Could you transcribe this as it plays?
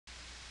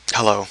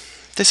Hello,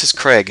 this is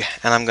Craig,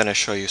 and I'm going to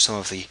show you some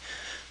of the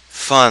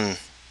fun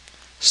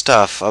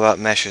stuff about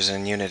meshes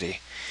in Unity.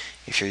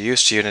 If you're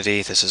used to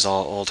Unity, this is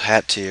all old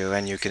hat to you,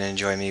 and you can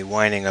enjoy me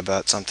whining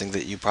about something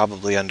that you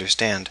probably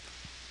understand.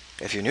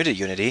 If you're new to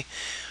Unity,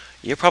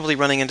 you're probably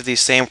running into these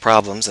same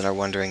problems and are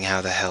wondering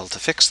how the hell to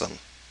fix them.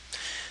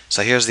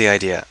 So here's the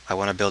idea. I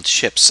want to build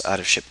ships out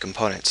of ship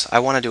components. I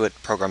want to do it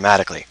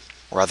programmatically,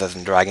 rather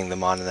than dragging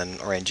them on and then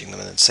arranging them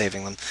and then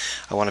saving them.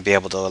 I want to be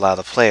able to allow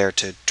the player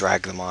to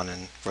drag them on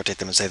and rotate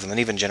them and save them and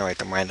even generate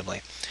them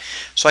randomly.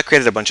 So I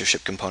created a bunch of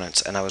ship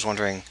components, and I was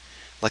wondering,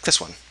 like this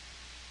one.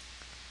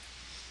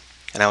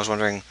 And I was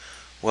wondering,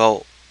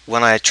 well,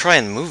 when I try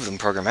and move them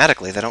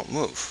programmatically, they don't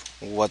move.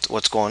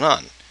 What's going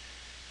on?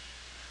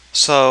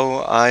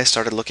 So I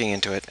started looking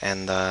into it,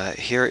 and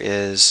here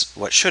is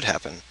what should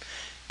happen.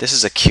 This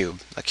is a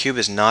cube. A cube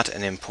is not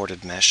an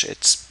imported mesh.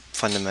 It's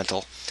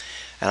fundamental.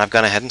 And I've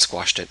gone ahead and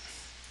squashed it.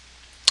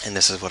 And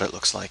this is what it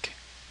looks like.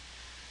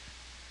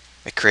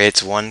 It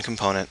creates one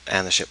component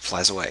and the ship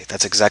flies away.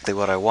 That's exactly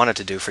what I wanted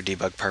to do for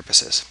debug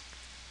purposes.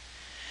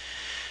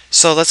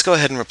 So let's go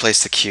ahead and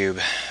replace the cube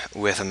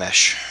with a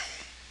mesh.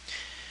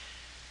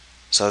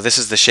 So this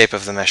is the shape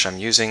of the mesh I'm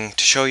using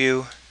to show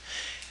you.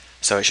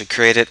 So it should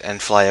create it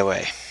and fly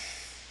away.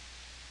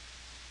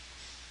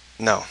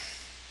 No,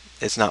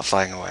 it's not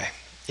flying away.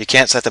 You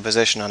can't set the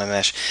position on a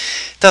mesh.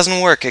 It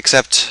doesn't work,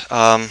 except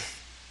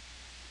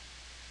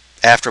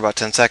after about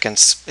 10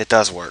 seconds, it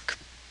does work.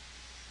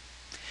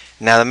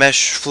 Now the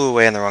mesh flew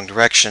away in the wrong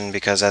direction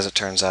because, as it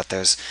turns out,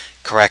 there's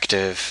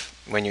corrective.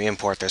 When you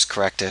import, there's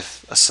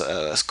corrective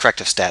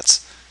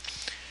stats.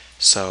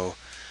 So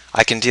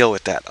I can deal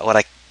with that.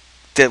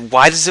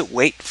 Why does it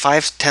wait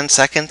 5-10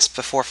 seconds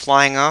before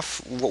flying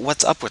off?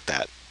 What's up with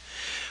that?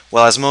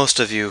 Well, as most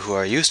of you who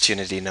are used to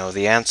Unity know,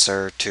 the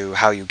answer to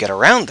how you get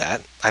around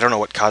that, I don't know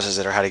what causes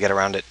it or how to get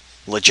around it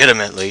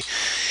legitimately,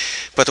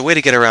 but the way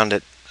to get around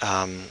it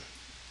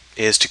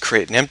is to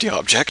create an empty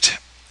object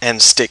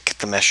and stick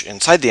the mesh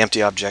inside the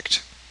empty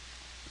object,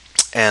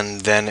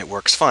 and then it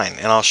works fine.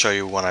 And I'll show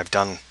you what I've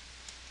done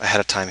ahead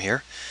of time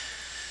here.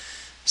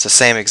 It's the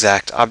same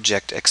exact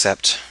object,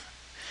 except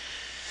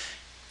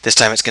this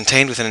time it's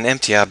contained within an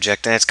empty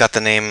object, and it's got the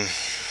name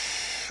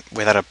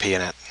without a P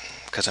in it,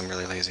 because I'm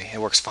really lazy.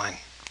 It works fine.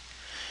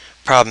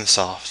 Problem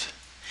solved.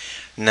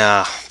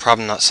 Nah,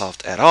 problem not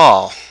solved at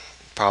all.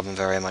 Problem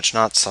very much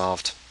not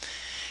solved.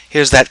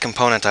 Here's that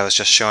component I was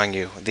just showing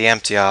you, the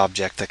empty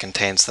object that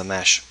contains the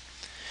mesh.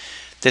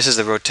 This is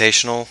the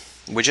rotational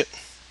widget.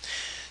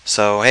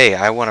 So hey,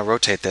 I want to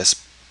rotate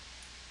this.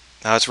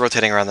 Now it's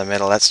rotating around the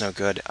middle. That's no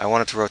good. I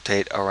want it to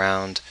rotate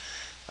around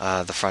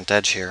the front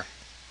edge here.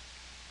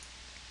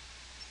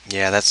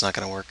 Yeah, that's not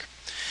going to work.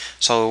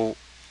 So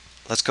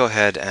let's go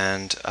ahead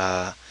and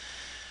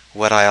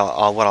what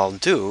I'll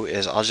do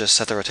is I'll just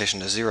set the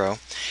rotation to 0,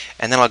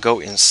 and then I'll go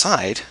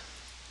inside,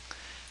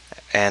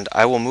 and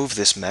I will move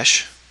this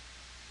mesh.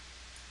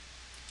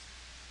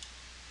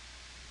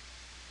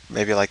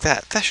 Maybe like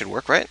that. That should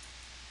work, right?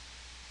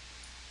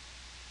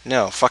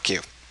 No, fuck you.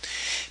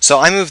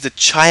 So I move the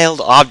child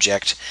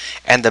object,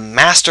 and the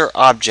master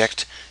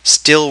object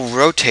still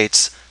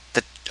rotates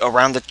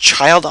around the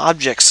child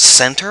object's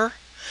center?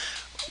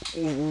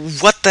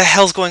 What the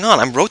hell's going on?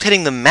 I'm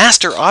rotating the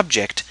master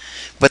object,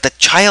 but the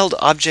child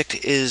object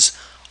is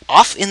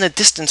off in the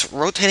distance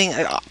rotating.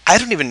 I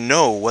don't even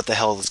know what the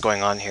hell is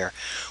going on here.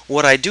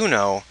 What I do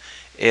know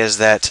is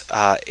that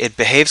it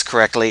behaves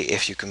correctly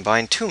if you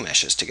combine two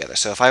meshes together.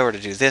 So if I were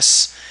to do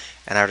this,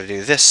 and I were to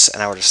do this,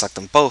 and I were to select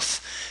them both,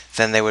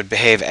 then they would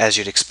behave as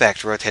you'd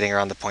expect, rotating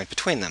around the point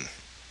between them.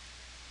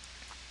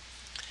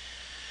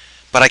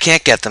 But I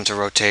can't get them to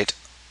rotate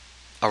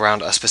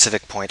around a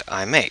specific point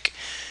I make.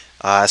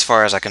 As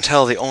far as I can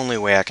tell, the only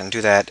way I can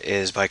do that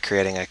is by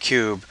creating a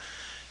cube,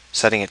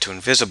 setting it to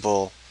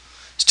invisible,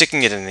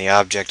 sticking it in the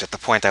object at the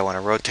point I want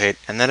to rotate,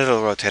 and then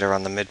it'll rotate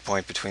around the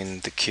midpoint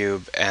between the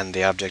cube and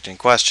the object in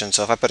question.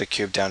 So if I put a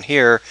cube down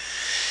here,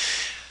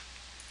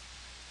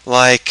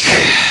 like,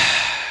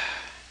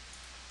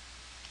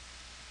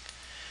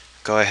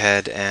 go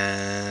ahead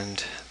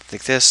and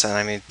like this, and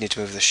I need to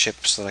move the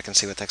ship so that I can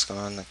see what the heck's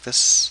going on, like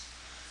this.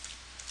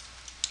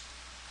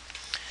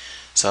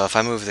 So if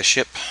I move the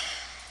ship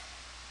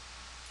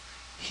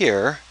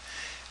here,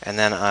 and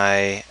then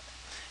I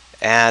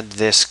add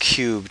this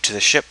cube to the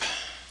ship.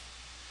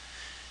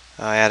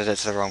 I added it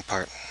to the wrong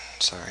part.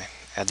 Sorry.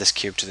 Add this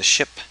cube to the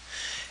ship,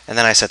 and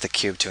then I set the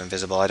cube to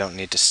invisible. I don't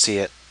need to see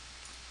it.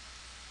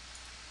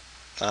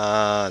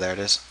 There it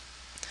is.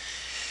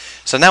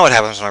 So now what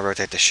happens when I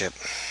rotate the ship?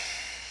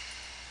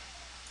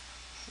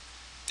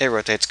 It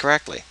rotates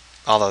correctly.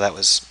 Although that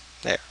was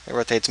there. It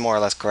rotates more or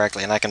less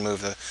correctly, and I can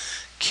move the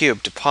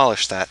cube to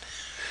polish that.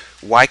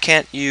 Why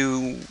can't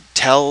you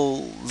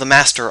tell the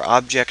master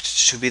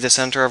object to be the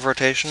center of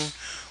rotation?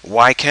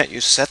 Why can't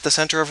you set the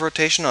center of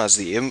rotation as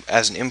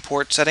an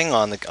import setting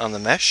on the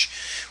mesh?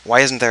 Why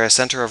isn't there a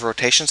center of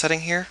rotation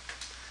setting here?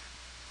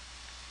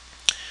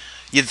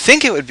 You'd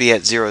think it would be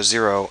at 0,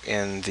 0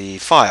 in the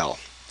file.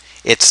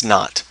 It's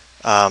not.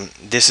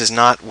 This is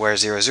not where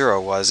 0, 0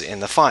 was in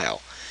the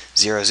file.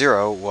 0,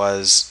 0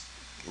 was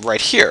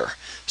right here.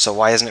 So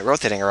why isn't it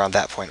rotating around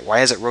that point? Why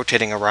is it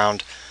rotating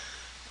around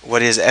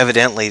what is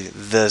evidently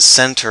the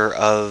center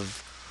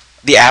of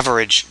the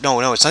average?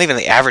 No, it's not even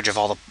the average of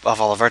all the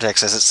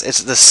vertexes.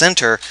 It's the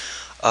center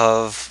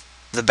of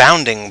the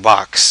bounding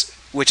box,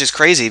 which is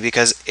crazy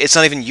because it's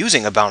not even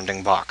using a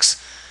bounding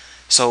box.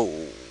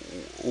 So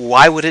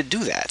why would it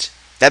do that?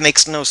 That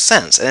makes no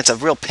sense, and it's a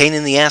real pain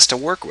in the ass to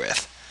work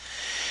with.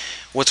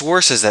 What's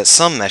worse is that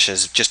some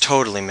meshes just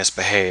totally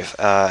misbehave,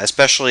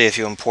 especially if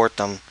you import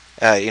them,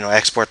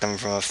 export them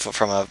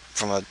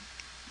from a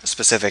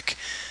specific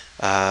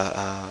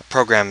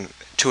program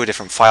to a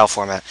different file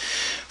format.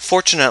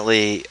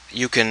 Fortunately,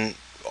 you can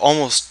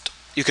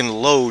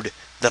load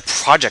the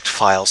project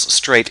files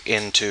straight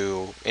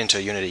into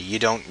Unity. You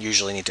don't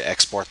usually need to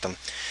export them.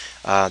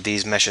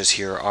 These meshes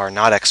here are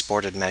not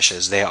exported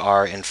meshes. They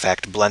are, in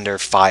fact, Blender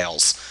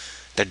files.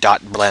 They're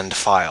 .blend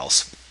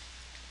files.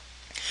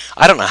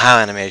 I don't know how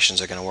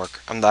animations are going to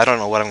work. I don't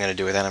know what I'm going to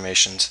do with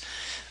animations.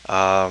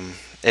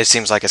 It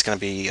seems like it's going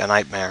to be a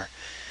nightmare.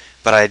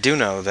 But I do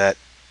know that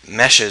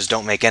meshes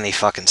don't make any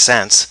fucking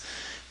sense.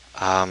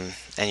 And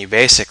you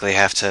basically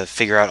have to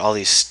figure out all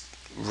these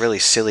really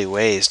silly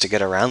ways to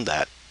get around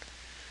that.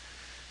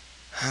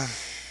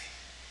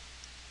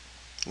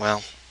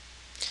 Well,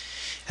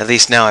 at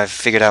least now I've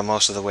figured out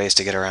most of the ways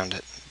to get around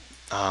it.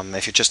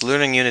 If you're just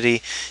learning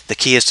Unity, the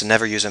key is to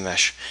never use a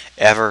mesh.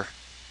 Ever.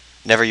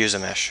 Never use a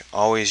mesh.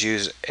 Always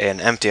use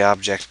an empty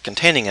object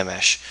containing a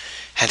mesh.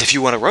 And if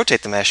you want to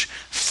rotate the mesh,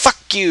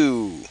 fuck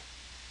you!